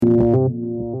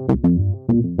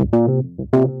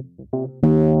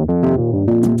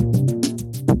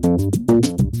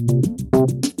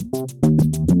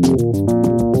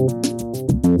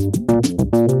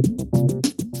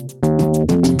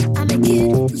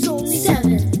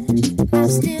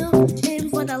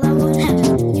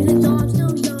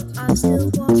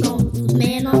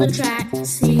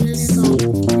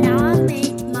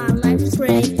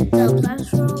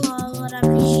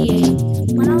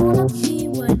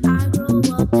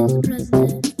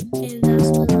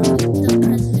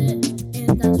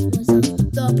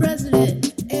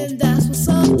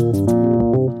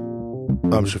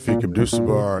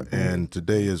Sabar, and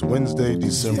today is Wednesday,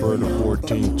 December the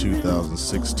 14th,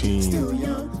 2016,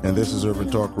 and this is Urban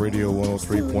Talk Radio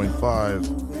 103.5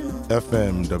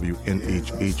 FM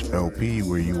WNHHLP,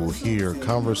 where you will hear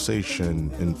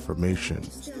conversation, information,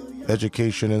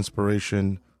 education,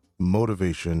 inspiration,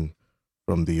 motivation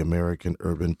from the American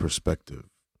urban perspective.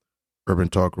 Urban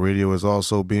Talk Radio is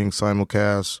also being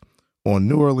simulcast on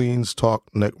New Orleans Talk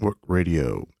Network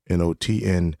Radio,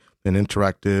 NOTN, an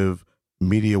interactive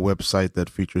media website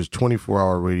that features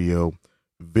 24-hour radio,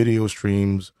 video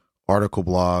streams, article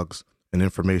blogs, and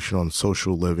information on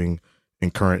social living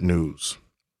and current news.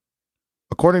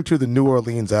 According to the New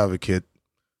Orleans Advocate,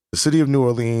 the city of New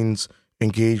Orleans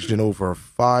engaged in over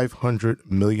 $500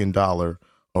 million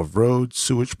of road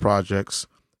sewage projects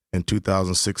in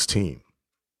 2016.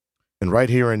 And right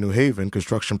here in New Haven,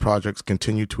 construction projects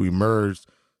continue to emerge,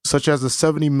 such as the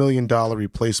 $70 million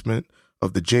replacement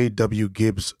of the J.W.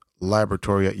 Gibbs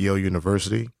Laboratory at Yale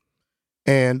University,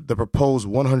 and the proposed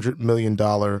 $100 million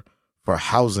for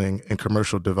housing and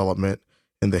commercial development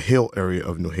in the Hill area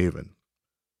of New Haven.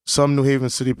 Some New Haven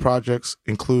City projects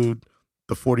include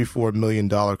the $44 million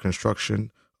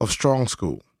construction of Strong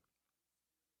School.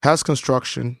 Has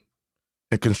construction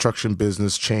and construction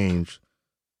business changed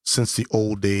since the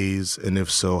old days, and if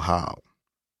so, how?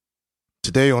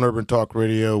 Today on Urban Talk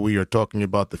Radio, we are talking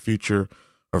about the future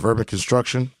of urban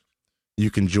construction. You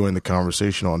can join the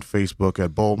conversation on Facebook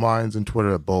at Bold Minds and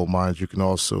Twitter at Bold Minds. You can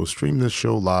also stream this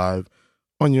show live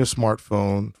on your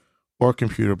smartphone or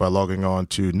computer by logging on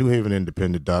to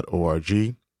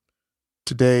newhavenindependent.org.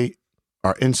 Today,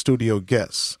 our in-studio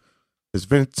guest is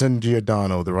Vincent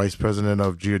Giordano, the Vice President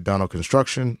of Giordano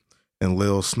Construction, and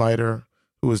Lil Snyder,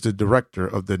 who is the Director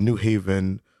of the New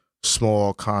Haven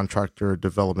Small Contractor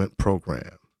Development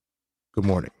Program. Good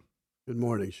morning. Good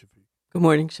morning, Shafiq. Good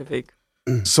morning, Shafiq.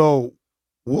 So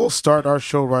we'll start our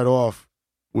show right off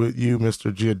with you,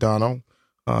 Mr. Giordano.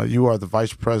 You are the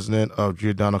Vice President of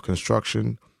Giordano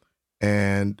Construction.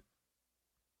 And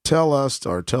tell us,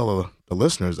 or tell the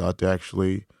listeners out there,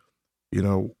 actually,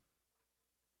 the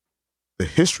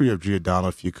history of Giordano,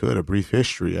 if you could, a brief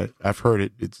history. I've heard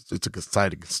it. It's a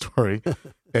exciting story.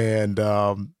 And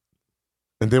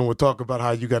then we'll talk about how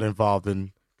you got involved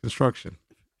in construction.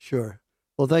 Sure.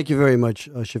 Well, thank you very much,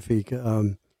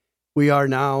 Shafiq. We are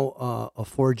now a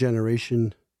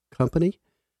four-generation company,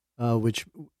 which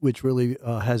really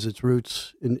has its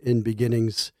roots in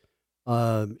beginnings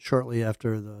shortly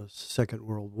after the Second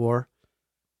World War.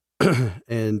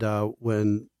 And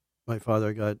when my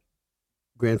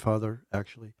grandfather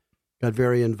got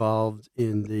very involved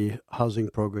in the housing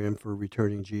program for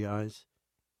returning GIs.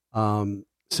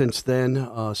 Since then,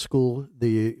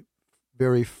 the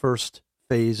very first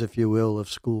phase, if you will, of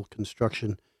school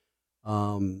construction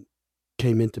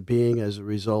came into being as a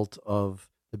result of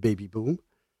the baby boom.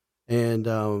 And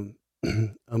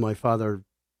my father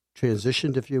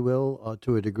transitioned, if you will,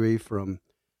 to a degree from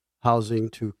housing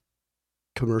to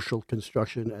commercial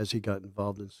construction as he got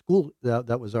involved in school.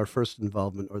 That was our first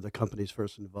involvement, or the company's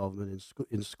first involvement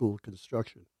in school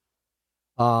construction.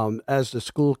 As the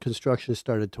school construction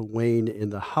started to wane in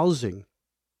the housing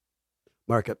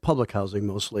market, public housing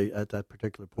mostly at that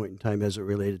particular point in time as it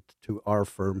related to our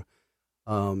firm,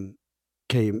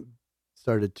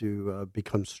 started to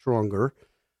become stronger.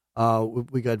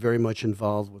 We got very much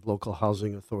involved with local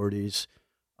housing authorities,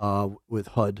 with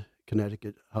HUD,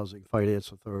 Connecticut Housing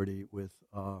Finance Authority, with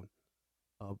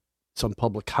some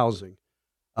public housing.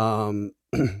 So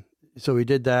we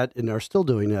did that and are still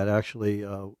doing that, actually,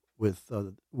 with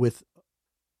the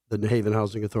New Haven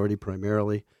Housing Authority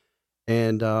primarily.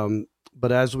 And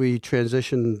but as we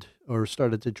transitioned or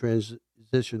started to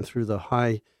transition through the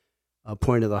high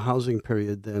point of the housing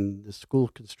period, then the school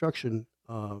construction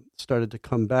started to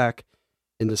come back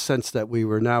in the sense that we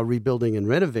were now rebuilding and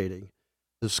renovating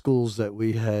the schools that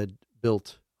we had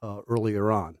built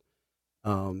earlier on.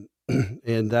 And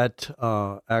that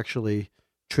actually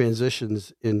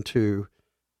transitions into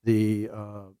the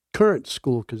current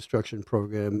school construction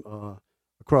program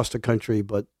across the country.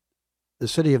 But the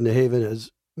city of New Haven,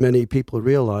 as many people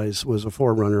realize, was a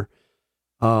forerunner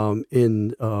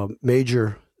in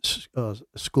major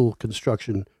school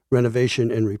construction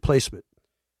renovation and replacement.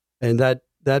 And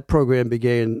that program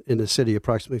began in the city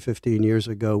approximately 15 years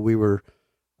ago. We were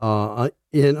on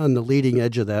the leading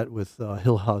edge of that with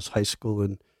Hill House High School.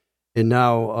 And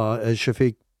now, as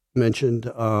Shafiq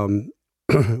mentioned,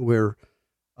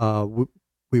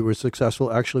 we were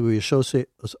successful. Actually, we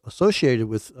associated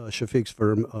with Shafiq's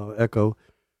firm, Echo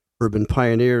Urban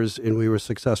Pioneers, and we were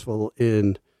successful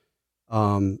in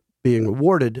being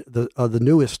awarded the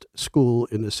newest school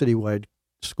in the citywide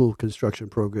school construction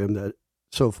program that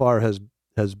so far has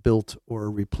built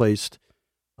or replaced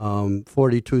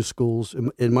 42 schools.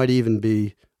 It might even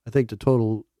be, I think the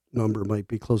total number might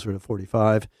be closer to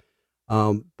 45.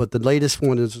 But the latest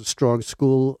one is a strong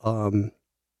school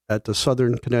at the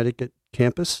Southern Connecticut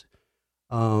campus.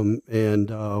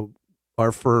 And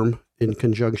our firm, in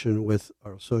conjunction with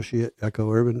our associate,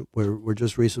 Echo Urban, we're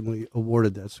just recently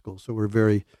awarded that school. So we're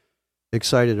very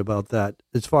excited about that.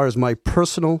 As far as my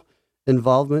personal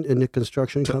involvement in the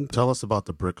construction company. Tell us about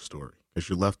the brick story, because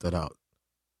you left that out.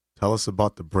 Tell us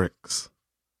about the bricks.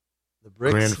 The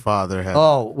bricks? Grandfather had.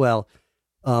 Oh, well,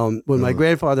 when my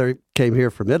grandfather came here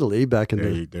from Italy back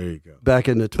in there you go. Back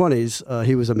in the 20s,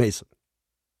 he was a mason.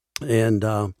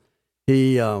 And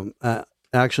he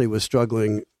actually was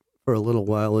struggling for a little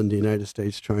while in the United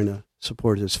States trying to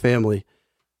support his family.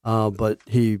 But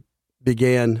he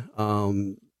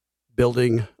began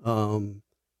building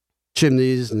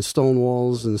chimneys and stone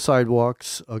walls and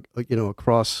sidewalks,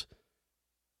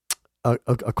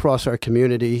 across our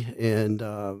community. And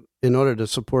in order to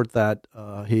support that,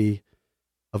 he,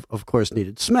 of course,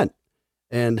 needed cement.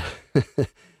 And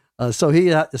so he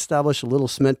established a little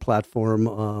cement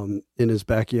platform in his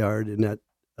backyard, and that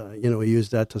he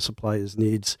used that to supply his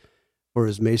needs for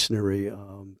his masonry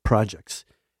projects.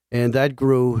 And that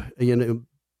grew.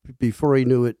 Before he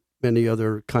knew it, many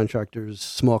other contractors,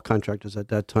 small contractors at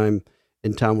that time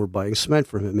in town, were buying cement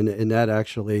from him, and that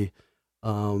actually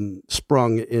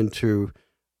sprung into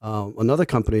another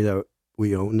company that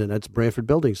we own, and that's Branford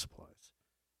Building Supplies.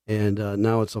 And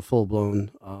now it's a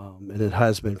full-blown, and it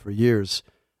has been for years,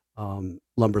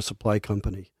 lumber supply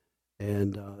company.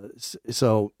 And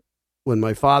so when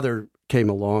my father came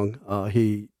along,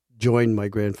 he joined my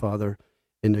grandfather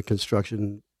in the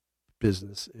construction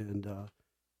business. And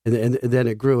then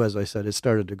it grew, as I said, it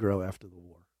started to grow after the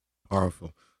war.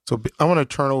 Powerful. So I want to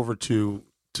turn over to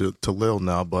Lil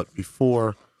now, but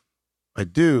before I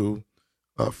do,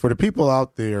 for the people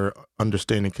out there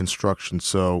understanding construction,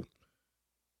 so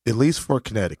at least for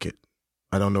Connecticut,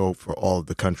 I don't know for all of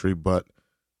the country, but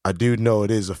I do know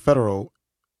it is a federal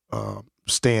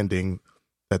standing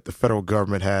that the federal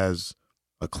government has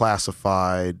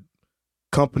classified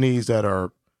companies that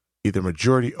are either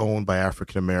majority owned by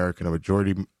African American or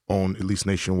majority owned, at least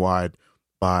nationwide,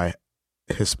 by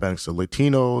Hispanics or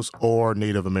Latinos or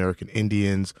Native American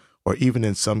Indians, or even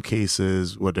in some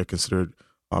cases what they're considered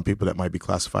people that might be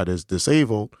classified as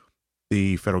disabled.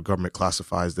 The federal government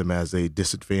classifies them as a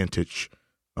disadvantaged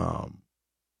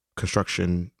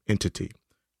construction entity.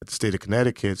 At the state of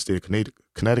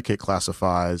Connecticut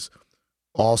classifies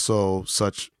also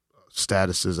such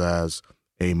statuses as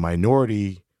a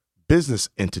minority business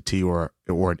entity or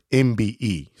an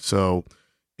MBE. So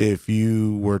if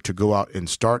you were to go out and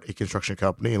start a construction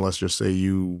company, and let's just say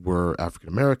you were African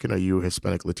American or you were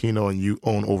Hispanic Latino and you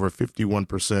own over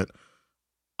 51%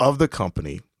 of the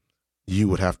company, you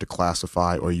would have to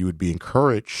classify, or you would be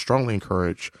strongly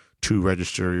encouraged to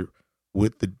register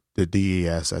with the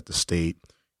DES at the state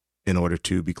in order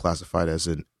to be classified as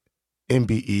an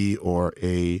MBE or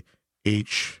the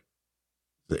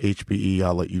HBE.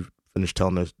 I'll let you finish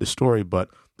telling the story, but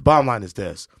the bottom line is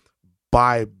this.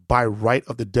 By right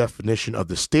of the definition of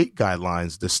the state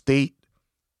guidelines, the state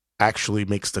actually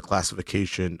makes the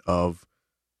classification of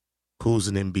who's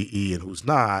an MBE and who's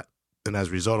not, and as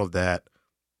a result of that,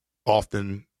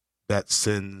 often that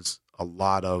sends a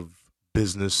lot of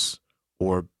businesses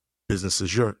your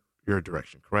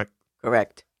direction, correct?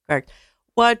 Correct.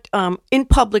 What in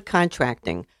public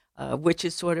contracting, which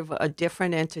is sort of a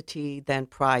different entity than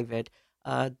private,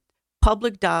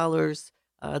 public dollars,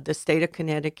 the state of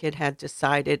Connecticut had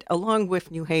decided, along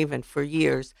with New Haven for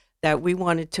years, that we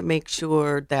wanted to make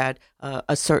sure that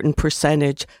a certain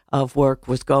percentage of work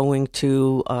was going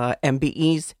to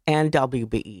MBEs and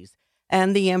WBEs.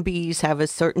 And the MBEs have a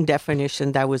certain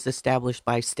definition that was established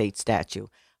by state statute.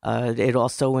 It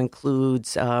also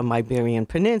includes Iberian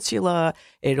Peninsula.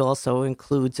 It also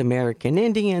includes American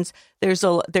Indians. There's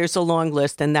a long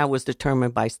list, and that was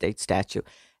determined by state statute.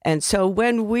 And so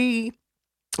when we,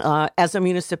 as a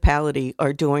municipality,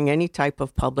 are doing any type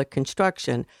of public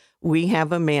construction, we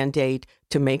have a mandate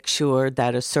to make sure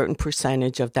that a certain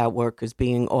percentage of that work is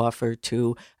being offered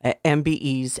to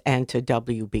MBEs and to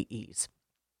WBEs.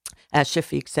 As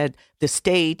Shafiq said, the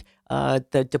state,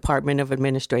 the Department of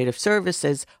Administrative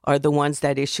Services, are the ones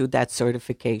that issue that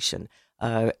certification.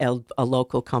 A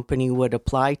local company would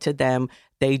apply to them.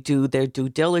 They do their due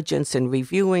diligence in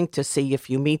reviewing to see if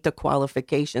you meet the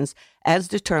qualifications as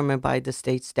determined by the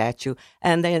state statute,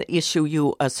 and then issue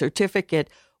you a certificate,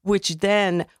 which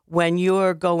then, when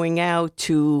you're going out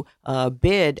to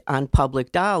bid on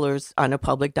public dollars, on a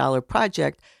public dollar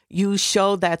project, you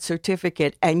show that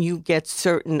certificate and you get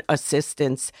certain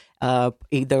assistance,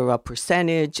 either a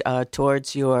percentage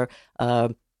towards your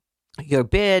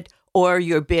bid or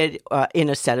your bid in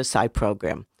a set-aside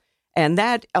program. And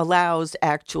that allows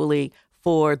actually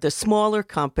for the smaller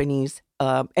companies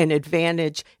an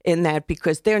advantage in that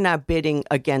because they're not bidding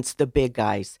against the big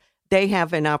guys. They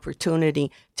have an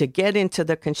opportunity to get into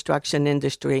the construction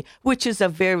industry, which is a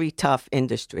very tough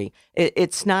industry.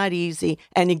 It's not easy,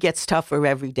 and it gets tougher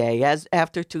every day. As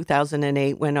after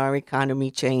 2008, when our economy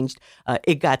changed,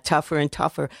 it got tougher and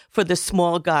tougher for the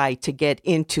small guy to get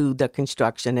into the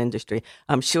construction industry.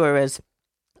 I'm sure, as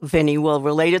Vinny will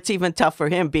relate, it's even tough for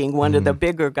him being one of the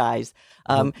bigger guys.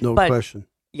 No question.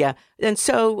 Yeah. And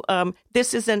so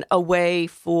this isn't a way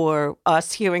for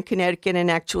us here in Connecticut,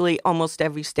 and actually almost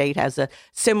every state has a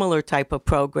similar type of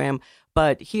program.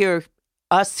 But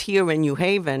us here in New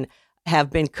Haven have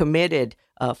been committed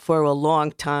for a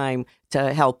long time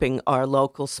to helping our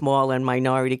local small and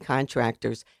minority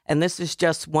contractors. And this is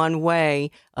just one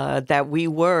way that we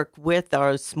work with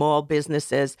our small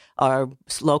businesses, our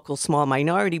local small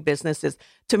minority businesses,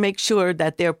 to make sure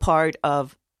that they're part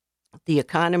of the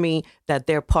economy, that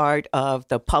they're part of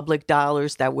the public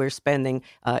dollars that we're spending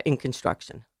in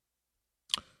construction.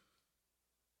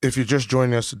 If you're just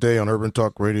joining us today on Urban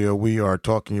Talk Radio, we are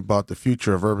talking about the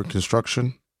future of urban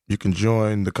construction. You can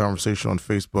join the conversation on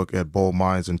Facebook at Bold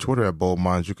Minds and Twitter at Bold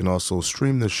Minds. You can also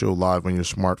stream the show live on your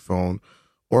smartphone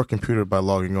or computer by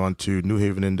logging on to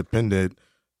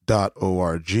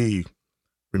newhavenindependent.org.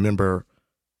 Remember,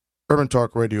 Urban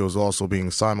Talk Radio is also being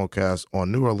simulcast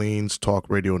on New Orleans Talk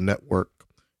Radio Network,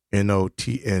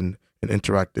 NOTN, an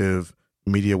interactive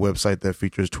media website that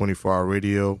features 24-hour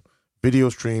radio, video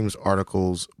streams,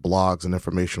 articles, blogs, and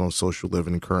information on social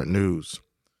living and current news.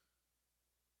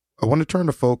 I want to turn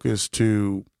the focus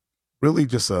to really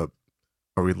just a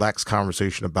relaxed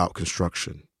conversation about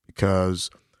construction, because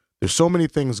there's so many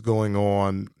things going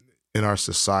on in our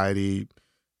society,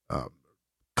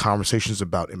 conversations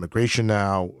about immigration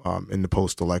now in the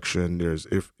post-election. There's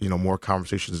more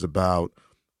conversations about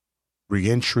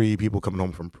reentry, people coming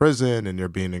home from prison, and they're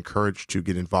being encouraged to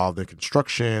get involved in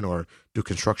construction or do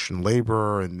construction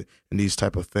labor and these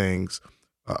type of things.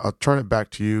 I'll turn it back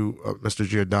to you, Mr.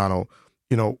 Giordano.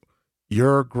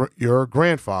 Your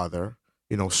grandfather,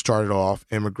 started off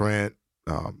immigrant,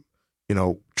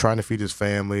 trying to feed his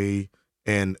family,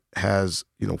 and has,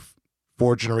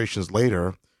 4 generations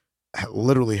later,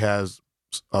 literally has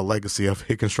a legacy of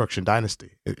a construction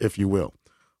dynasty, if you will.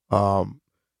 What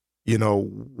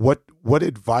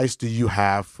advice do you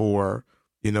have for,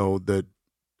 the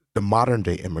modern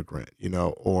day immigrant,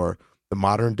 or the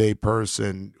modern day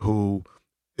person who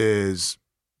is,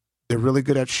 they're really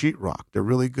good at sheetrock. They're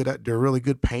really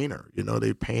good painter.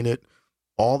 They painted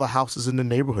all the houses in the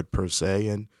neighborhood per se.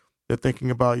 And they're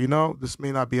thinking about, this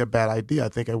may not be a bad idea. I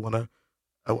think I want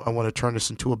to turn this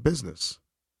into a business.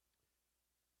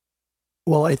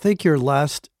 Well, I think your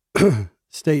last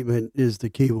statement is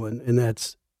the key one, and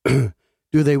that's, do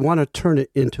they want to turn it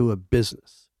into a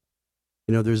business?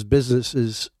 There's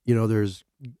businesses, there's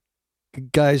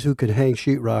guys who can hang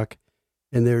sheetrock,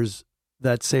 and there's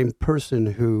that same person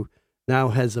who now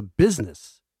has a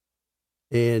business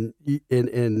and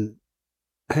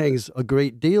hangs a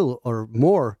great deal or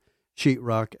more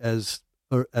sheetrock as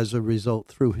a result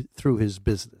through his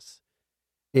business.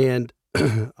 And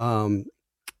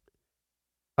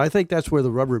I think that's where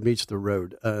the rubber meets the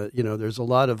road. There's a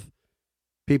lot of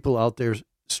people out there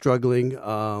struggling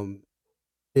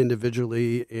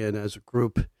individually and as a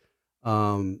group,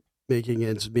 making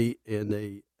ends meet, and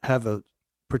they have a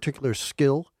particular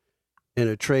skill and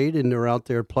a trade, and they're out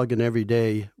there plugging every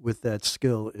day with that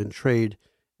skill and trade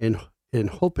and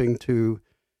hoping to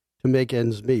make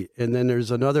ends meet. And then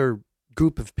there's another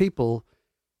group of people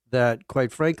that,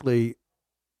 quite frankly,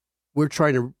 we're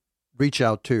trying to reach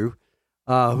out to,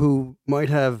 who might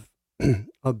have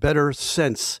a better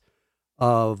sense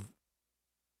of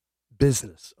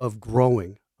business, of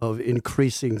growing, of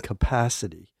increasing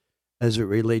capacity as it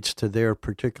relates to their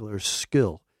particular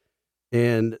skill.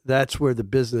 And that's where the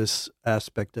business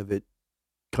aspect of it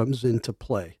comes into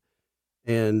play.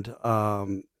 And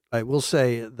I will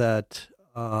say that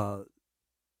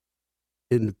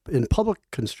in public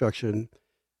construction,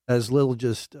 as Lil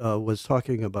just was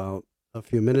talking about a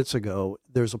few minutes ago,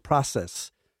 there's a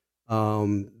process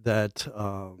that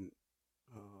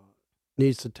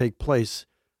needs to take place,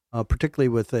 particularly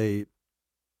with a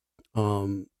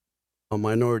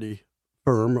minority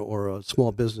firm or a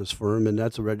small business firm, and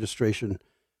that's a registration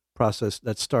process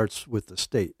that starts with the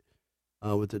state,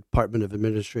 with the Department of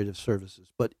Administrative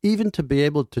Services. But even to be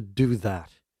able to do that,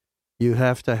 you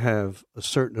have to have a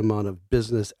certain amount of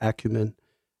business acumen.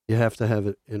 You have to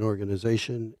have an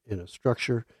organization and a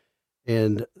structure.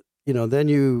 And, then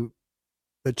you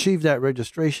achieve that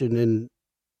registration and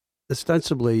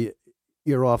ostensibly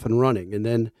you're off and running. And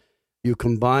then you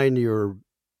combine your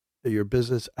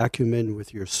business acumen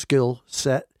with your skill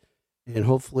set, and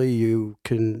hopefully you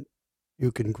can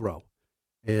grow.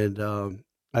 And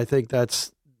I think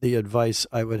that's the advice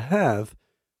I would have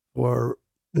for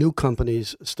new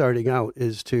companies starting out,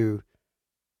 is to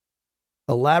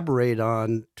elaborate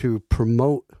on, to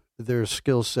promote their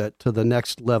skill set to the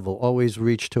next level, always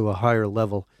reach to a higher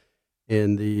level.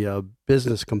 And the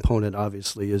business component,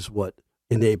 obviously, is what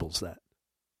enables that.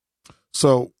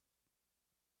 So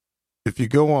if you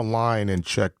go online and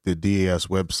check the DAS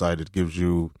website, it gives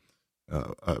you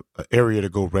an area to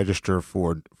go register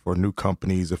for new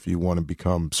companies if you want to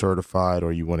become certified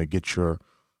or you want to get your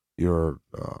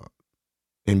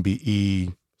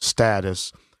MBE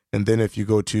status. And then if you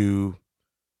go to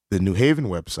the New Haven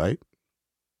website,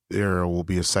 there will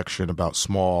be a section about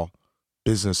small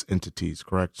business entities,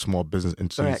 correct? Small business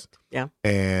entities. Correct, yeah.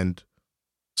 And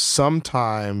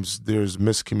sometimes there's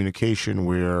miscommunication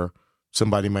where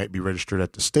somebody might be registered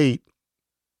at the state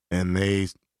and they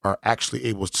are actually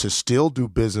able to still do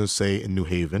business, say, in New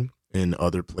Haven, in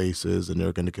other places, and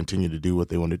they're going to continue to do what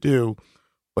they want to do.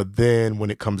 But then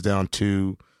when it comes down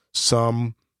to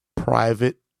some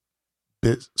private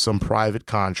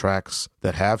contracts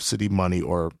that have city money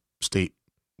or state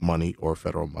money or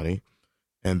federal money,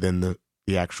 and then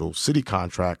the actual city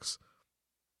contracts,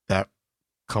 that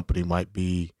company might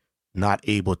be not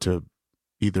able to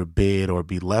either bid or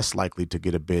be less likely to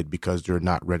get a bid because they're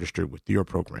not registered with your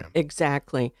program.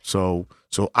 Exactly. So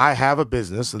I have a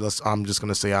business, unless I'm just going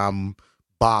to say I'm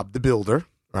Bob the Builder,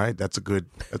 right? That's a good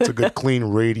clean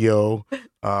radio.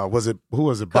 Who was it?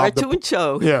 Bob Cartoon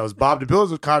show. Yeah, it was Bob the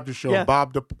Builder's cartoon show. Yeah.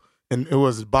 And it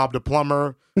was Bob the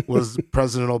Plumber was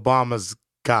President Obama's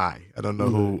guy. I don't know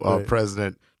who right.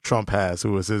 President Trump has.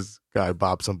 Who was his guy?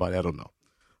 Bob somebody. I don't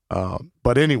know.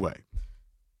 But anyway,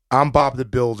 I'm Bob the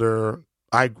Builder.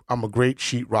 I'm a great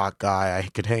sheetrock guy. I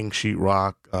could hang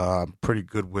sheetrock. Pretty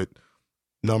good with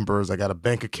numbers. I got a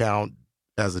bank account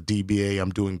as a DBA. I'm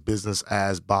doing business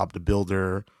as Bob the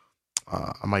Builder.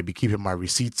 I might be keeping my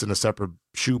receipts in a separate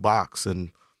shoebox,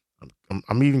 and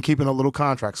I'm even keeping a little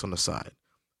contracts on the side.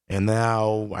 And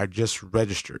now I just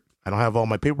registered. I don't have all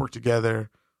my paperwork together.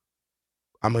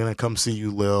 I'm going to come see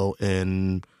you, Lil,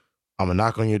 and I'm going to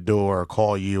knock on your door or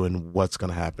call you, and what's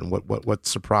going to happen?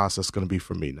 What's the process going to be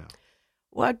for me now?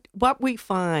 What we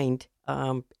find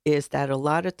is that a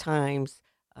lot of times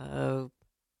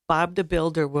Bob the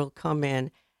Builder will come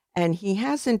in and he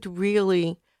hasn't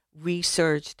really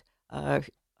researched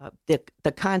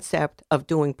the concept of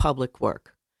doing public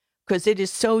work, because it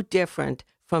is so different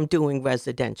from doing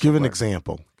residential Give an work.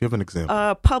 example.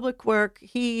 Public work,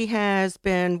 he has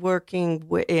been working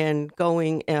in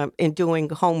doing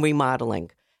home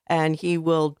remodeling. And he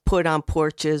will put on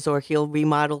porches, or he'll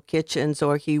remodel kitchens,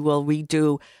 or he will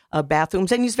redo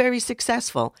bathrooms. And he's very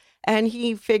successful. And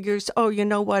he figures, oh, you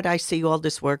know what? I see all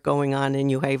this work going on in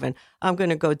New Haven. I'm going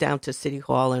to go down to City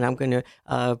Hall and I'm going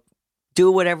to do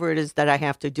whatever it is that I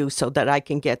have to do so that I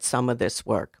can get some of this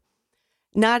work.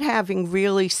 Not having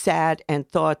really sat and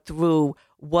thought through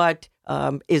what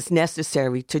is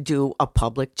necessary to do a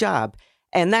public job.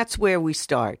 And that's where we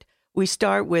start. We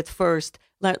start with first,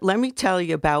 let me tell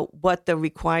you about what the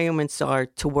requirements are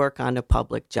to work on a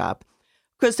public job.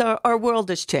 Because our world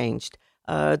has changed.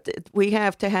 We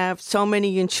have to have so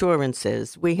many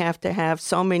insurances. We have to have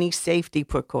so many safety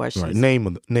precautions. Right.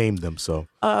 Name them. So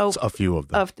a few of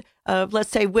them.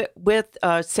 Let's say with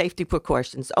safety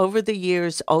precautions. Over the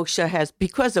years, OSHA has,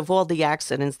 because of all the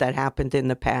accidents that happened in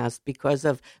the past, because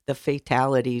of the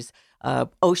fatalities,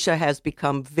 OSHA has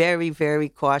become very, very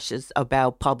cautious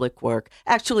about public work.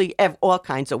 Actually, all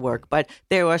kinds of work, but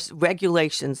there are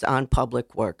regulations on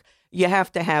public work. You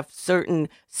have to have certain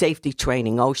safety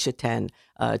training, OSHA 10,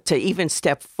 to even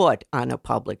step foot on a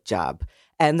public job.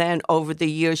 And then over the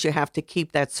years, you have to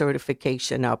keep that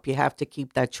certification up. You have to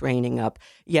keep that training up.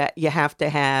 You have to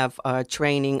have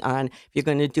training on if you're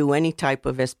going to do any type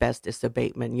of asbestos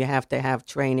abatement. You have to have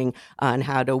training on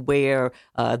how to wear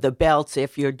the belts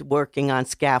if you're working on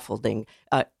scaffolding.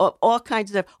 All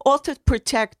to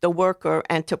protect the worker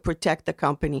and to protect the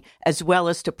company, as well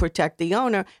as to protect the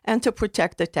owner and to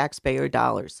protect the taxpayer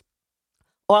dollars.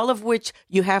 All of which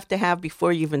you have to have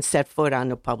before you even set foot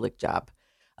on a public job.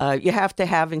 You have to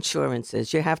have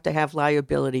insurances. You have to have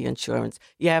liability insurance.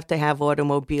 You have to have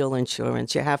automobile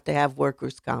insurance. You have to have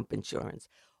workers' comp insurance,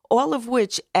 all of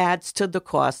which adds to the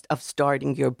cost of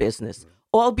starting your business.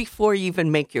 all before you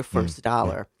even make your first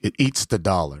dollar. It eats the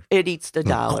dollar. It eats the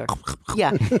dollar.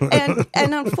 Yeah.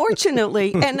 And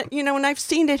unfortunately, and and I've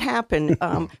seen it happen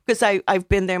because I've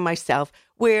been there myself,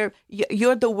 where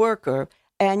you're the worker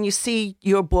and you see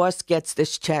your boss gets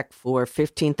this check for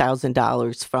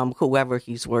 $15,000 from whoever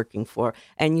he's working for.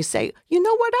 And you say, you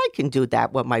know what? I can do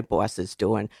that, what my boss is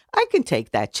doing. I can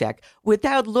take that check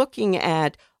without looking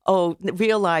at,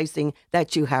 realizing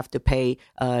that you have to pay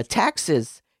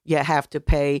taxes. You have to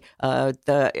pay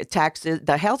the taxes,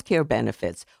 the healthcare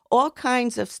benefits, all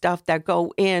kinds of stuff that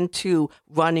go into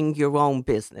running your own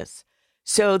business.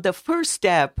 So the first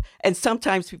step, and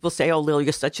sometimes people say, "Oh, Lil,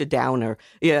 you're such a downer."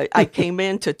 Yeah, I came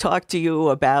in to talk to you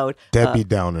about Debbie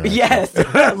Downer. Yes,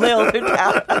 Lil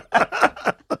Downer.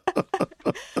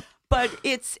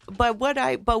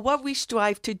 But what we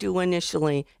strive to do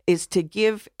initially is to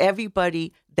give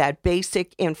everybody that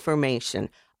basic information.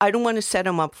 I don't want to set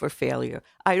them up for failure.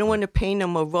 I don't want to paint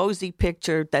them a rosy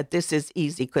picture that this is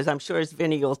easy, because I'm sure, as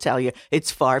Vinny will tell you,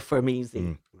 it's far from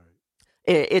easy.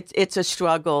 It's a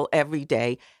struggle every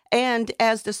day. And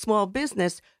as the small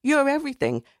business, you're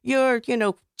everything. You're,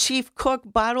 chief cook,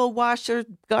 bottle washer,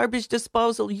 garbage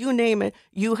disposal, you name it,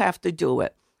 you have to do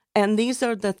it. And these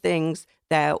are the things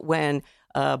that when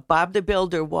Bob the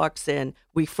Builder walks in,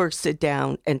 we first sit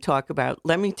down and talk about.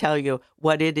 Let me tell you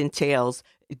what it entails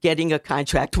getting a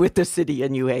contract with the city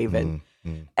of New Haven.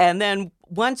 And then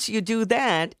once you do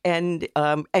that and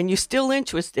you're still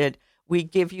interested, we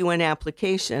give you an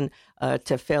application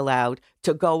to fill out,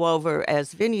 to go over,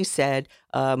 as Vinny said,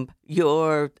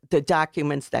 the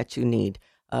documents that you need,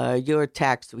 your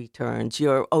tax returns,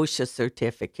 your OSHA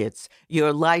certificates,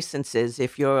 your licenses,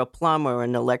 if you're a plumber,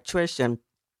 an electrician,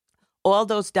 all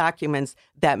those documents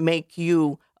that make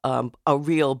you a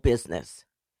real business.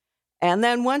 And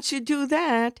then once you do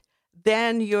that,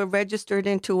 then you're registered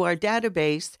into our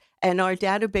database, and our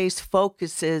database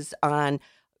focuses on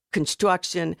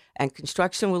construction and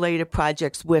construction-related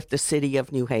projects with the city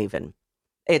of New Haven.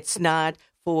 It's not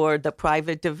for the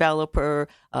private developer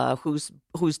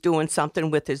who's doing something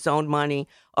with his own money.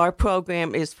 Our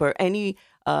program is for any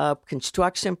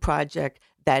construction project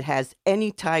that has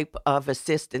any type of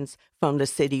assistance from the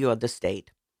city or the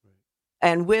state.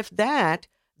 And with that,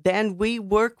 then we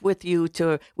work with you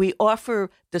we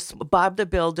offer Bob the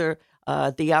Builder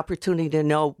the opportunity to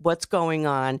know what's going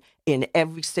on in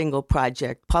every single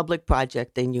public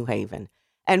project in New Haven.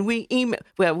 And we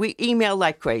email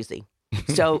like crazy.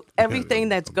 So everything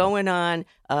that's going on,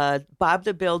 Bob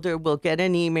the Builder will get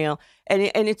an email. And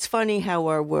it's funny how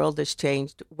our world has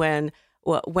changed. When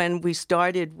we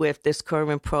started with this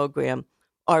current program,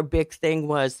 our big thing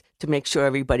was to make sure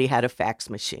everybody had a fax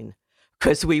machine,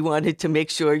 because we wanted to make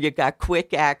sure you got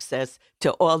quick access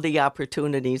to all the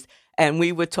opportunities. And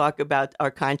we would talk about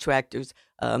our contractors.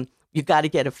 You got to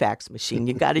get a fax machine.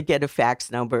 You got to get a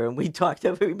fax number. And we talked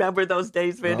about, remember those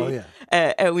days, Vinny? Oh,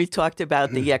 yeah. And we talked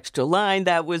about the extra line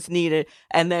that was needed.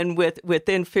 And then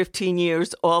within 15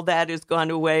 years, all that has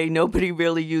gone away. Nobody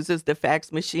really uses the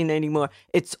fax machine anymore.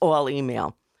 It's all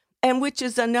email. And which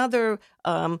is another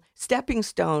stepping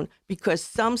stone, because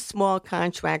some small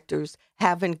contractors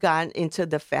haven't gotten into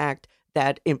the fact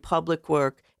that in public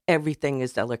work, everything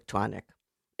is electronic.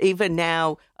 Even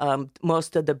now,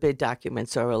 most of the bid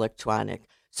documents are electronic.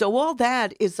 So all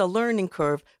that is a learning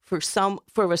curve for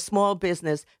a small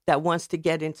business that wants to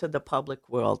get into the public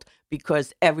world,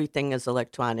 because everything is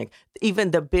electronic.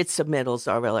 Even the bid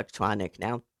submittals are electronic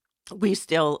now. We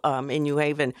still, in New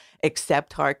Haven,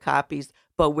 accept hard copies,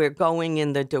 but we're going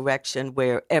in the direction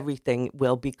where everything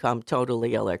will become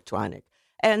totally electronic.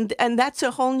 And that's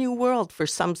a whole new world for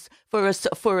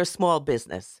a small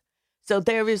business. So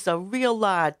there is a real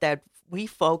lot that we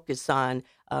focus on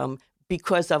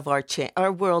because of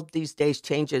our world these days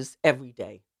changes every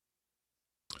day.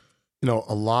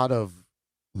 A lot of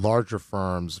larger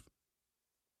firms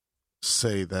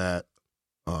say that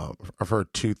I've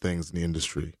heard two things in the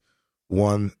industry.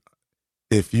 One,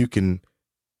 if you can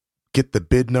get the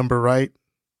bid number right,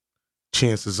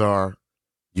 chances are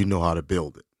you know how to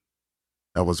build it.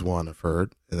 That was one I've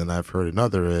heard. And then I've heard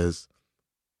another is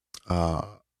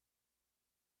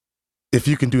if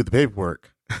you can do the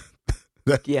paperwork,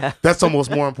 that's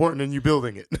almost more important than you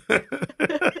building it.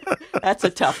 That's a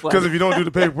tough one. Because if you don't do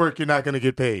the paperwork, you're not going to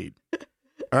get paid.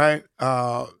 All right?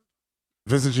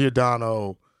 Vincent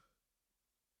Giordano,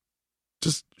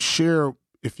 just share,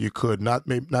 if you could, not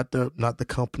the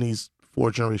company's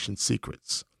 4-generation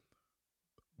secrets,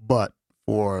 but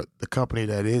for the company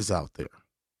that is out there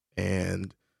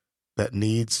and that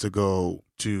needs to go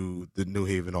to the New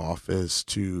Haven office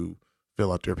to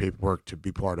fill out their paperwork to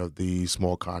be part of the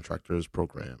small contractors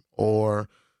program, or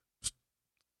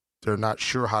they're not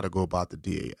sure how to go about the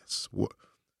DAS,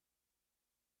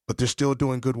 but they're still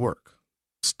doing good work.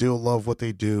 Still love what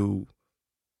they do,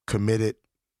 committed,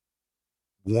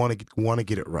 want to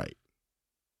get it right.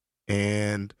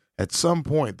 And at some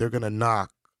point, they're going to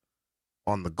knock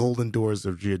on the golden doors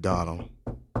of Giordano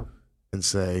and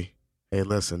say, hey,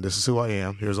 listen, this is who I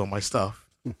am. Here's all my stuff.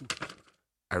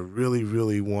 I really,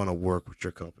 really want to work with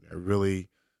your company. I really,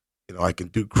 I can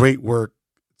do great work.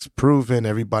 It's proven.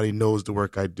 Everybody knows the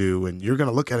work I do. And you're going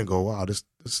to look at it and go, wow, this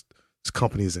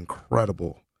company is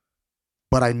incredible.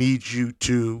 But I need you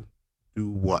to do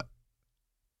what?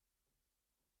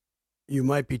 You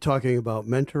might be talking about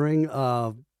mentoring,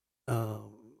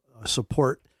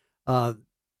 support.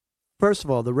 First of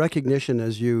all, the recognition,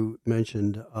 as you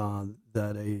mentioned,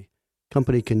 that a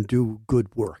company can do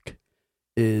good work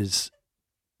is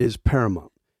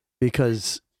paramount,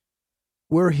 because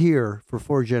we're here for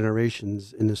 4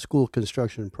 generations in the school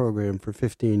construction program for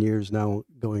 15 years now,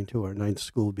 going to our 9th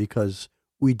school, because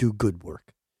we do good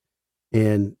work.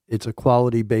 And it's a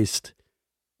quality-based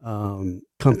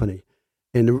company.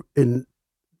 And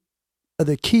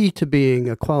the key to being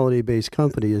a quality-based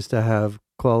company is to have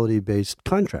quality-based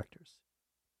contractors,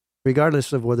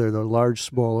 regardless of whether they're large,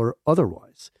 small, or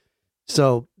otherwise.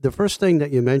 So the first thing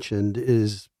that you mentioned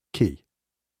is key.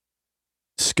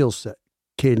 Skill set.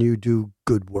 Can you do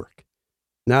good work?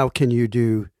 Now, can you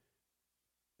do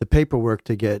the paperwork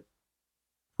to get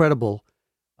credible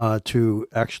to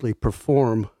actually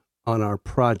perform on our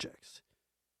projects?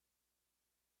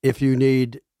 If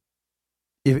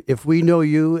we know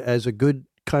you as a good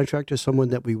contractor, someone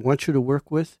that we want you to work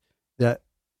with, that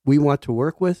we want to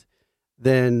work with,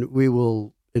 then we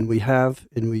will, and we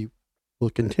will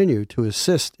continue to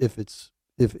assist if it's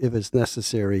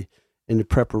necessary in the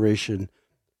preparation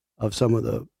of some of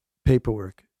the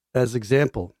paperwork. As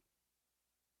example,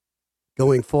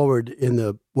 going forward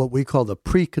in what we call the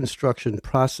pre-construction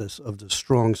process of the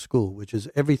strong school, which is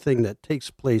everything that takes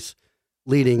place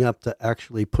leading up to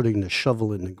actually putting the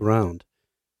shovel in the ground.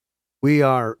 We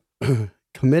are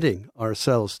committing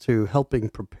ourselves to helping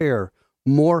prepare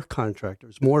more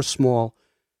contractors, more small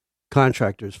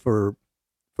contractors for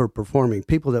performing,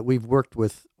 people that we've worked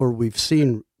with or we've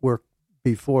seen work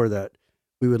before that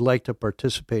we would like to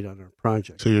participate on our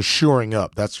project. So you're shoring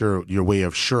up. That's your way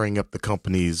of shoring up the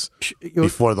companies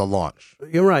before the launch.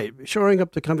 You're right. Shoring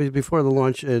up the companies before the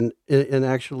launch, and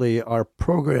actually our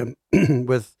program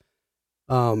with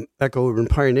Echo Urban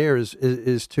Pioneers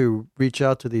is to reach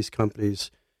out to these companies,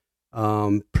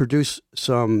 produce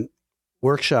some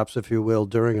workshops, if you will,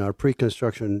 during our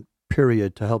pre-construction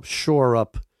period to help shore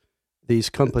up these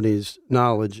companies'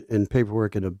 knowledge and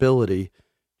paperwork and ability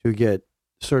to get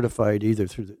certified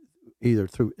initially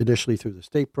through the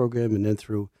state program and then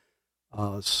through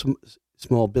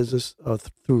small business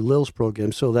through Lil's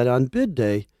program, so that on bid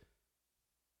day,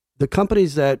 the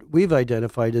companies that we've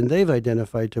identified and they've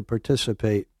identified to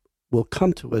participate will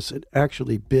come to us and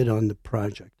actually bid on the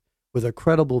project with a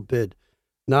credible bid,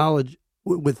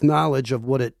 with knowledge of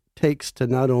what it takes to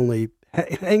not only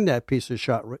hang that piece of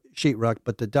sheetrock,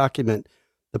 but to document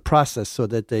the process so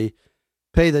that they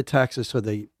pay the taxes, so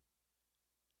they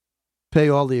pay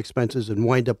all the expenses and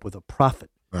wind up with a profit.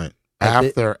 Right.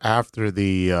 After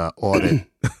the audit.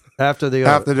 After the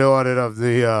audit of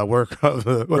the work of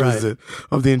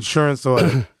of the insurance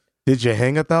audit. Did you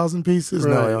hang 1,000 pieces?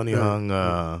 Right, No, I only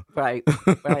hung. Right.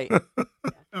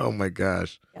 Oh my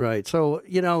gosh. Right. So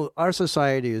our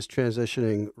society is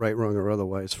transitioning, right, wrong, or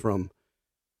otherwise, from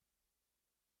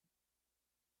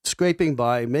scraping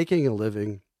by, making a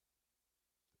living,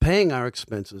 paying our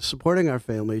expenses, supporting our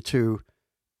family, to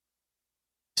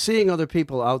seeing other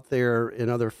people out there and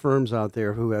other firms out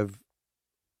there who have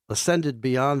ascended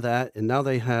beyond that, and now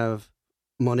they have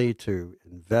money to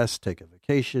invest, take a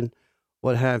vacation,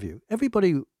 what have you.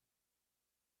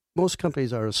 Most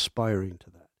companies are aspiring to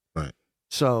that. Right.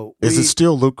 So is it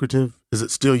still lucrative? Is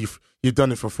it still, you've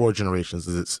done it for 4 generations?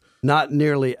 Is it not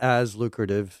nearly as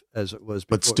lucrative as it was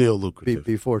before, but still lucrative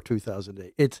before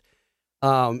 2008?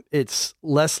 It's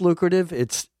less lucrative.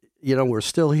 It's, we're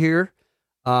still here.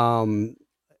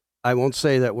 I won't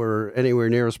say that we're anywhere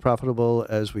near as profitable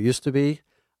as we used to be,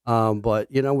 but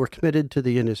we're committed to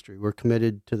the industry. We're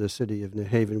committed to the city of New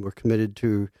Haven. We're committed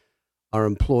to our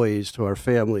employees, to our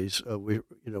families.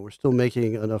 We're still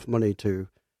making enough money to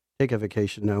take a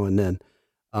vacation now and then.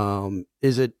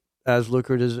 Is it as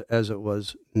lucrative as it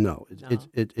was? No,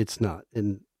 it's not.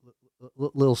 And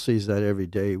Lil sees that every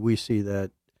day. We see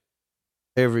that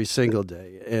every single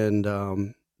day.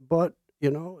 And but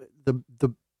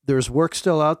there's work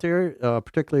still out there,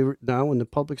 particularly now in the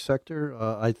public sector.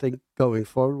 I think going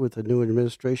forward with the new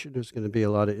administration, there's going to be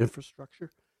a lot of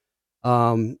infrastructure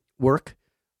work.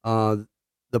 The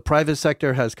private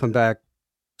sector has come back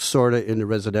sort of in the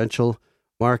residential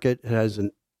market. It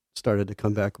hasn't started to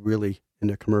come back really in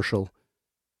the commercial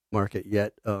market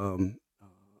yet,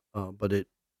 but it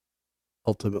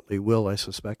ultimately will, I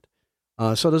suspect.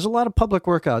 So there's a lot of public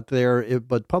work out there,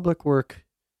 but public work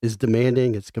is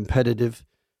demanding. It's competitive.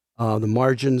 The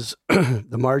margins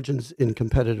in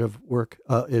competitive work,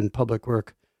 in public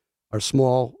work, are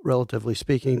small, relatively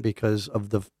speaking, because of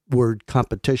the word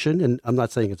competition. And I'm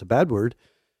not saying it's a bad word.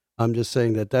 I'm just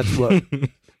saying that's what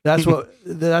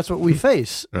we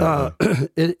face in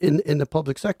the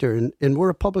public sector, and we're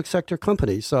a public sector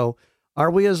company. So,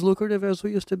 are we as lucrative as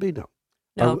we used to be?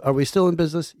 No. Are we still in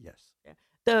business? Yes.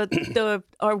 The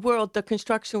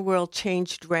construction world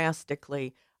changed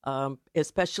drastically,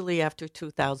 especially after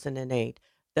 2008.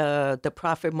 The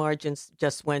profit margins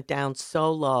just went down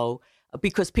so low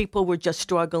because people were just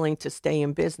struggling to stay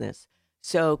in business.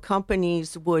 So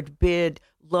companies would bid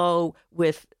low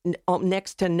with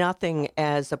next to nothing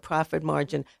as a profit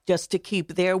margin just to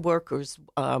keep their workers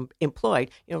employed.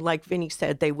 Like Vinny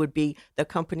said, the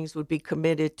companies would be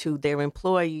committed to their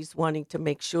employees, wanting to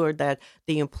make sure that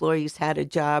the employees had a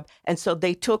job. And so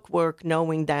they took work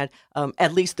knowing that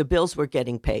at least the bills were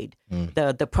getting paid.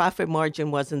 The profit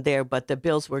margin wasn't there, but the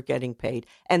bills were getting paid.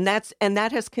 And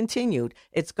that has continued.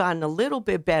 It's gotten a little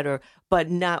bit better,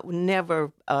 but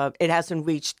never. It hasn't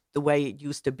reached the way it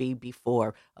used to be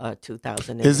before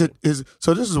 2008.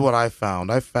 So this is what I found.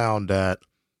 I found that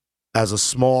as a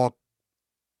small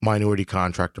minority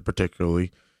contractor,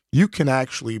 particularly, you can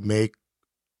actually make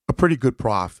a pretty good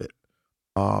profit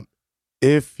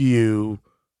if you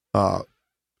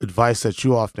advice that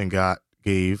you often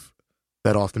gave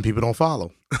that often people don't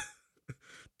follow.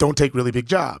 Don't take really big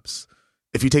jobs.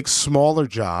 If you take smaller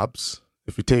jobs,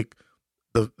 if you take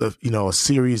a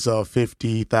series of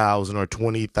 $50,000 or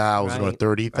 $20,000 or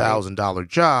 $30,000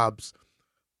 jobs,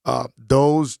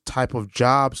 those type of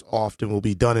jobs often will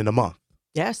be done in a month.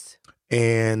 Yes,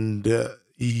 and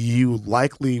you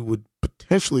likely would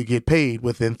potentially get paid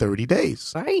within 30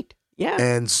 days. Right. Yeah.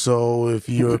 And so if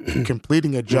you're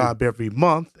completing a job every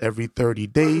month, every 30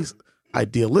 days,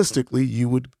 idealistically, you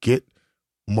would get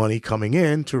money coming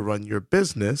in to run your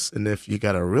business. And if you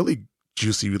got a really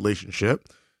juicy relationship,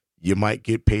 you might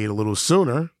get paid a little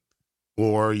sooner,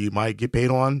 or you might get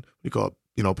paid on,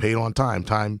 paid on time.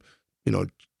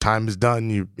 Time is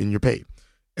done, you're paid.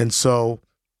 And so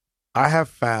I have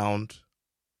found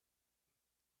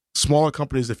smaller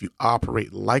companies, if you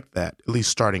operate like that, at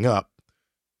least starting up,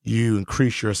 you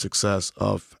increase your success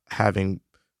of having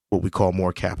what we call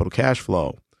more capital cash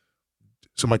flow.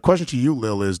 So my question to you,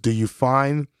 Lil, is do you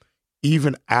find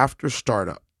even after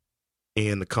startup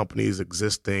and the company is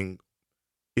existing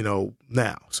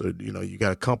now. So, you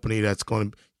got a company that's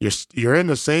you're in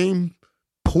the same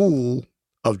pool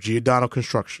of Giordano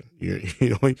Construction.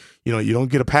 You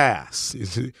don't get a pass.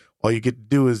 All you get to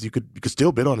do is you could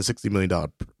still bid on a $60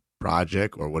 million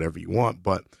project or whatever you want,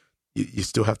 but you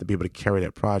still have to be able to carry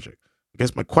that project. I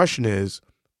guess my question is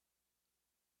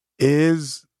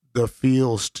the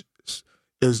field,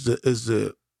 is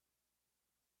the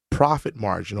profit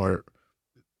margin or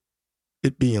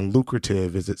it being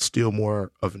lucrative, is it still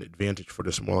more of an advantage for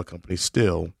the smaller company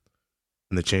still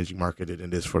in the changing market than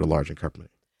it is for the larger company?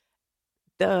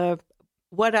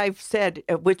 What I've said,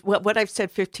 what I've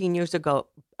said 15 years ago,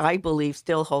 I believe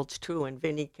still holds true, and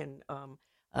Vinny can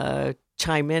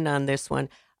chime in on this one.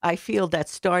 I feel that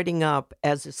starting up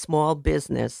as a small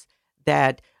business,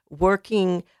 that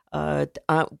working,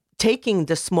 taking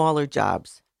the smaller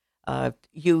jobs,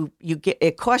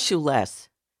 it costs you less.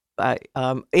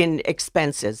 In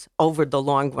expenses over the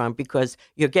long run, because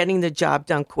you're getting the job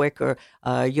done quicker,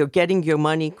 you're getting your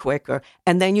money quicker,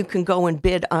 and then you can go and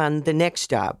bid on the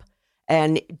next job.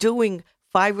 And doing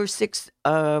 5 or 6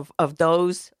 of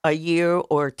those a year,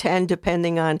 or 10,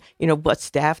 depending on what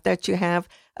staff that you have,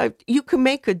 you can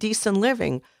make a decent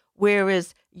living.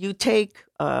 Whereas you take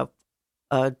a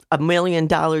 $1 million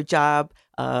job,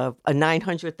 a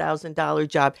 $900,000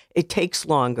 job, it takes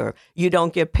longer. You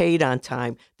don't get paid on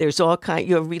time. There's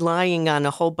you're relying on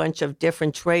a whole bunch of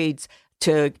different trades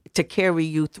to carry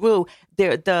you through.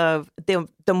 The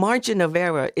margin of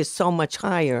error is so much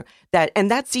higher and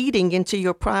that's eating into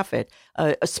your profit.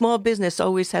 A small business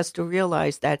always has to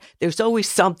realize that there's always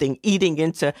something eating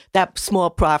into that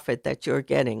small profit that you're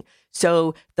getting.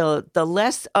 So the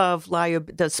less of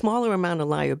the smaller amount of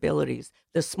liabilities,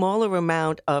 the smaller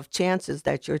amount of chances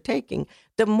that you're taking,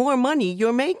 the more money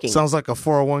you're making. Sounds like a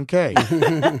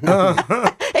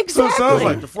 401k. Exactly. So it sounds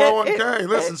like the 401k.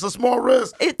 Listen, it's a small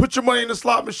risk. Put your money in the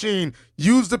slot machine.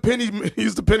 Use the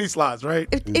penny slots, right?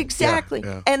 Exactly.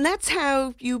 Yeah. And that's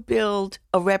how you build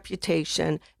a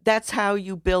reputation. That's how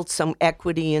you build some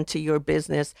equity into your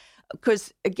business.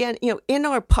 Because again, in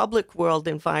our public world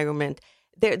environment,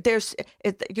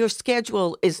 your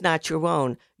schedule is not your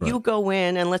own. Right. You go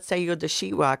in, and let's say you're the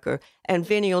sheetrocker, and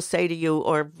Vinny will say to you,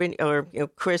 or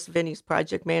Chris, Vinny's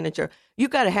project manager, you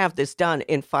got to have this done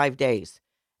in 5 days.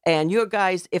 And your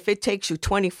guys, if it takes you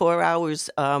 24 hours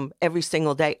every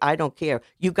single day, I don't care.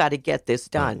 You got to get this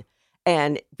done. Right.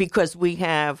 And because we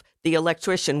have the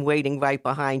electrician waiting right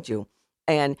behind you.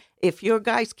 And if your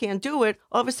guys can't do it,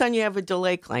 all of a sudden you have a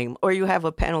delay claim, or you have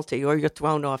a penalty, or you're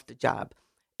thrown off the job.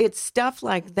 It's stuff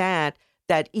like that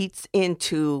that eats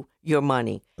into your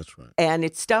money. That's right. And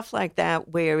it's stuff like that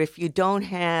where if you don't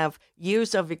have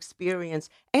years of experience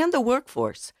and the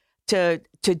workforce to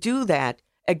do that,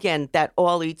 again, that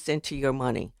all eats into your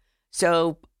money.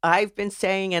 So I've been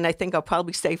saying, and I think I'll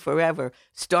probably say forever,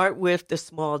 start with the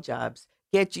small jobs.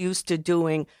 Get used to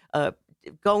doing,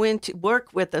 go into work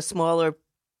with a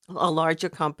larger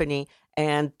company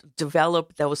and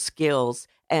develop those skills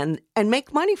and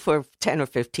make money for 10 or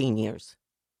 15 years.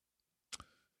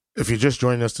 If you're just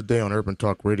joining us today on Urban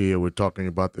Talk Radio, we're talking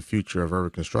about the future of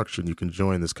urban construction. You can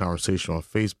join this conversation on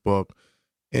Facebook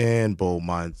and Bold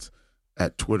Minds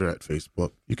at Twitter, at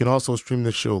Facebook. You can also stream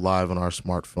the show live on your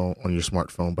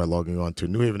smartphone by logging on to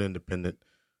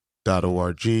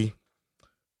newhavenindependent.org.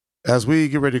 As we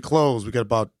get ready to close, we got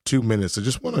about 2 minutes. I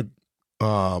just want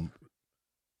to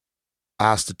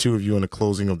ask the two of you in the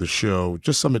closing of the show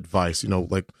just some advice.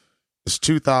 Like it's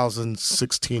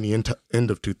 2016, the end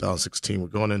of 2016. We're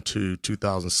going into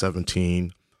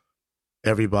 2017.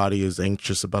 Everybody is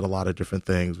anxious about a lot of different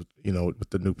things, with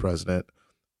the new president.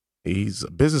 He's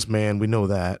a businessman. We know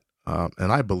that.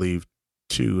 And I believe,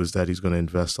 too, is that he's going to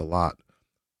invest a lot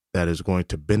that is going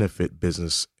to benefit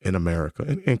business in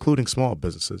America, including small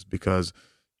businesses, because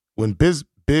when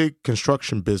big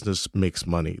construction business makes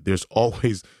money, there's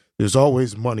always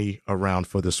money around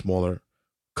for the smaller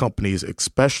companies,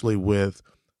 especially with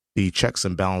the checks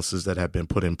and balances that have been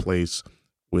put in place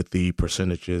with the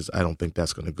percentages. I don't think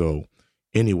that's going to go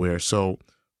anywhere. So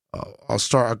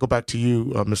I'll go back to you,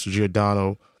 Mr.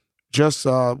 Giordano. Just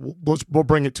we'll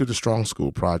bring it to the Strong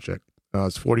School project.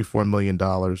 It's $44 million.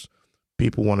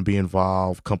 People want to be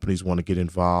involved. Companies want to get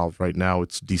involved. Right now,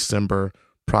 it's December.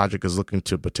 Project is looking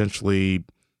to potentially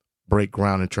break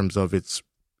ground in terms of its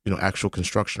actual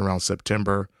construction around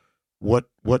September. What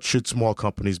should small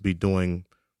companies be doing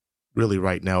really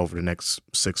right now over the next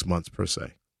 6 months per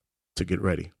se to get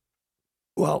ready?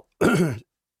 Well,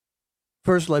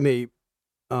 first let me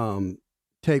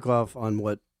take off on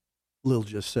what Lil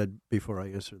just said before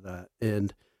I answer that.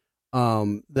 And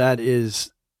that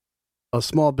is a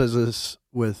small business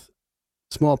with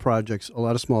small projects, a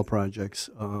lot of small projects.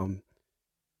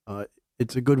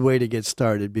 It's a good way to get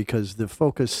started because the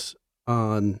focus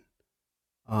on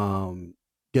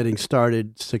getting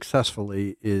started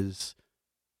successfully is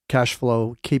cash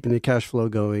flow, keeping the cash flow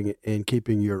going, and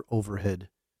keeping your overhead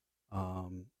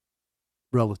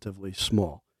relatively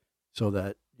small so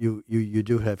that you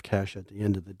do have cash at the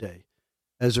end of the day.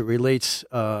 As it relates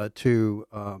to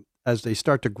as they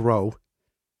start to grow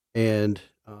and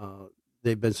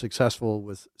they've been successful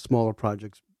with smaller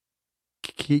projects,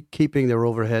 keeping their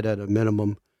overhead at a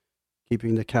minimum,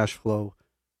 keeping the cash flow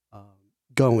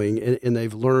going, and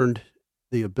they've learned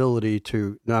the ability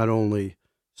to not only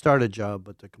start a job,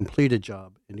 but to complete a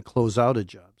job and close out a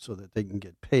job so that they can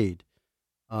get paid.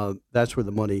 That's where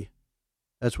the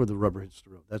rubber hits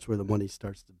the road. That's where the money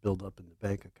starts to build up in the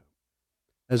bank account.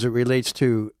 As it relates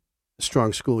to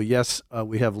Strong School, yes,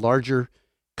 we have larger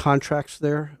contracts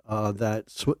there that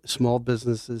small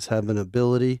businesses have an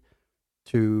ability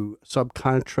to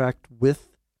subcontract with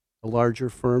the larger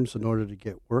firms in order to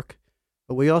get work.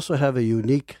 But we also have a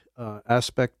unique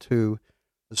aspect to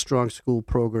the Strong School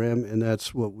program, and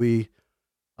that's what we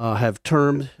have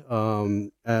termed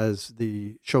as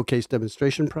the Showcase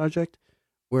Demonstration Project,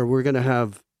 where we're going to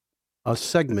have a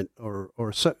segment or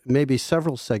maybe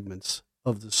several segments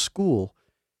of the school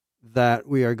that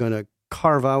we are going to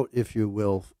carve out, if you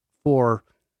will, for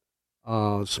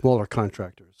smaller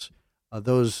contractors.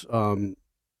 Those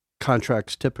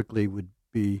contracts typically would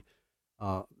be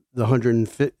the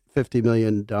 $150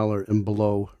 million and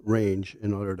below range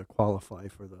in order to qualify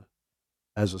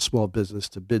as a small business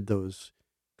to bid those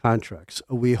contracts.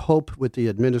 We hope with the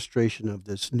administration of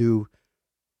this new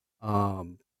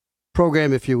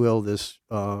program, if you will, this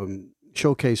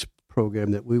showcase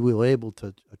program, that we will able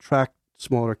to attract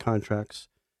smaller contractors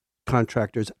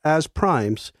as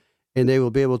primes, and they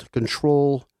will be able to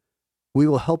control. We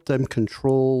will help them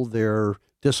control their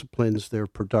disciplines, their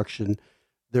production,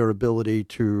 their ability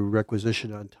to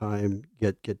requisition on time,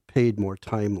 get paid more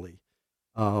timely,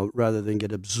 rather than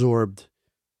get absorbed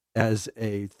as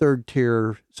a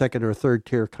second or third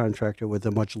tier contractor with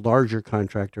a much larger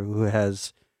contractor who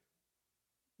has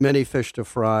many fish to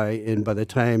fry, and by the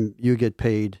time you get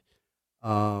paid,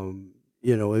 it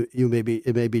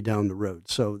may be down the road.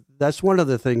 So that's one of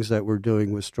the things that we're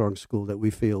doing with Strong School that we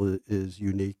feel is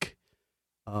unique,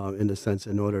 in a sense,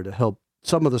 in order to help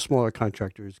some of the smaller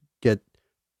contractors get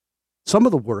some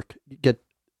of the work, get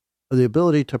the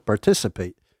ability to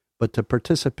participate, but to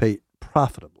participate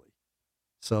profitably.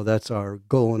 So that's our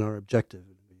goal and our objective.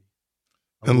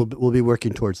 And we'll be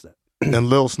working towards that. And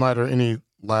Lil Snyder, any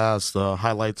last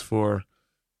highlights for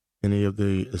any of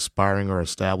the aspiring or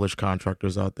established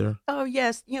contractors out there? Oh,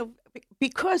 yes.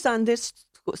 Because on this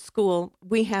school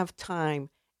we have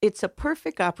time, it's a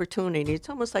perfect opportunity. It's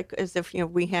almost like as if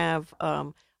we have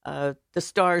the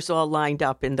stars all lined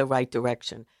up in the right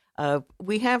direction.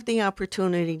 We have the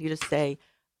opportunity to say,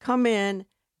 come in,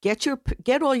 get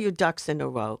all your ducks in a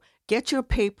row, get your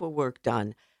paperwork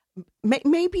done,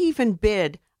 maybe even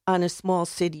bid on a small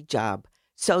city job,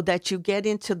 so that you get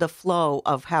into the flow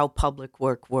of how public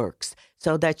work works,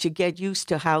 so that you get used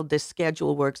to how the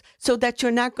schedule works, so that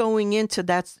you're not going into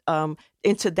that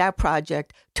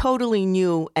project totally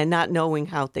new and not knowing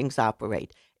how things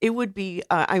operate. It would be,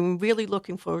 I'm really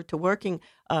looking forward to working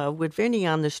with Vinny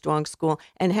on the Strong School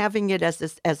and having it as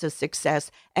a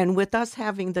success. And with us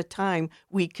having the time,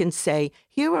 we can say,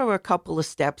 here are a couple of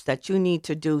steps that you need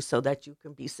to do so that you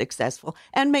can be successful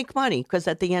and make money. Because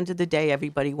at the end of the day,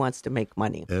 everybody wants to make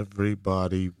money.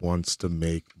 Everybody wants to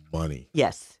make money.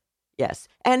 Yes. Yes.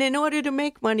 And in order to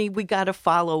make money, we got to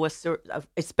follow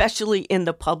especially in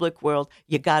the public world,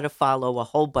 you got to follow a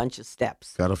whole bunch of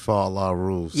steps. Got to follow our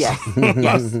rules. Yes.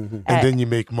 Yes. And then you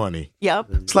make money. Yep.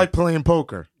 It's like playing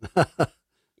poker, Yep.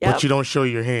 but you don't show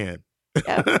your hand.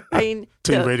 Yep. I mean,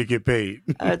 till you're ready to get paid.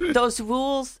 Those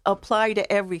rules apply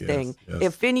to everything. Yes, yes.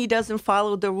 If Vinny doesn't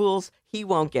follow the rules, he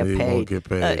won't get paid. Won't get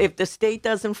paid. If the state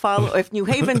doesn't follow, if New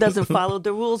Haven doesn't follow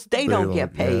the rules, they don't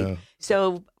get paid. Yeah.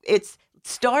 So it's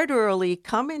start early,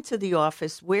 come into the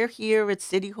office. We're here at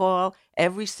City Hall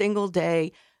every single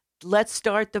day. Let's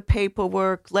start the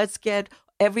paperwork. Let's get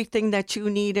everything that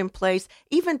you need in place.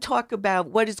 Even talk about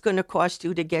what it's going to cost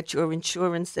you to get your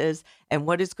insurances and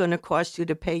what it's going to cost you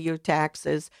to pay your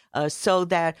taxes, so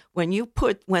that when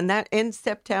that in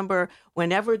September,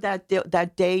 whenever that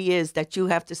day is that you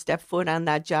have to step foot on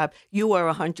that job, you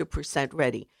are 100%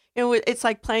 ready. It's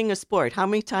like playing a sport. How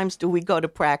many times do we go to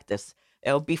practice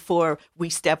before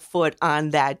we step foot on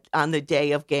the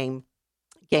day of game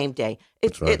day?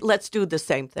 Right. Let's do the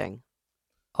same thing.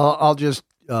 I'll just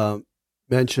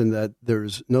mention that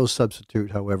there's no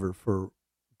substitute, however, for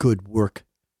good work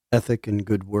ethic and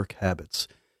good work habits.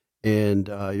 And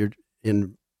you're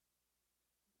in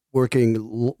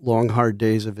working long, hard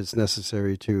days if it's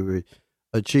necessary to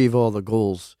achieve all the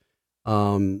goals.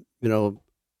 There's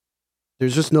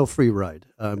just no free ride.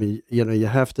 I mean, you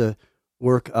have to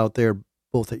work out there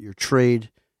both at your trade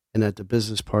and at the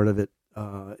business part of it,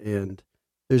 and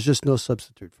there's just no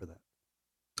substitute for that.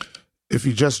 If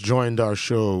you just joined our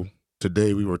show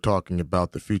today, we were talking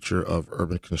about the future of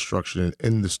urban construction.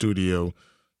 In the studio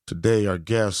today, our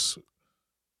guest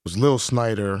was Lil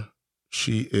Snyder.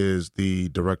 She is the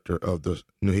director of the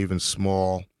New Haven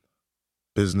Small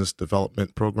Business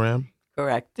Development Program.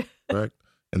 Correct.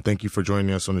 And thank you for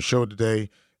joining us on the show today.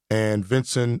 And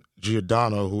Vincent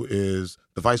Giordano, who is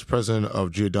the Vice President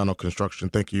of Giordano Construction.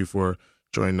 Thank you for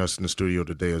joining us in the studio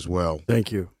today as well.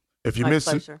 Thank you. If you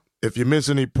Pleasure. miss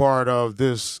any part of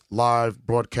this live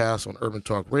broadcast on Urban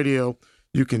Talk Radio,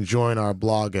 you can join our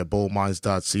blog at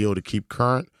boldminds.co to keep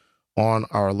current on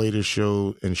our latest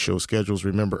show and show schedules.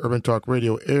 Remember, Urban Talk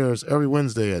Radio airs every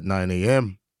Wednesday at 9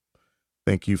 a.m.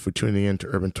 Thank you for tuning in to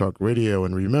Urban Talk Radio.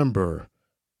 And remember,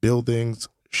 buildings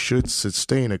should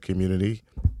sustain a community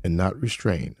and not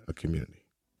restrain a community.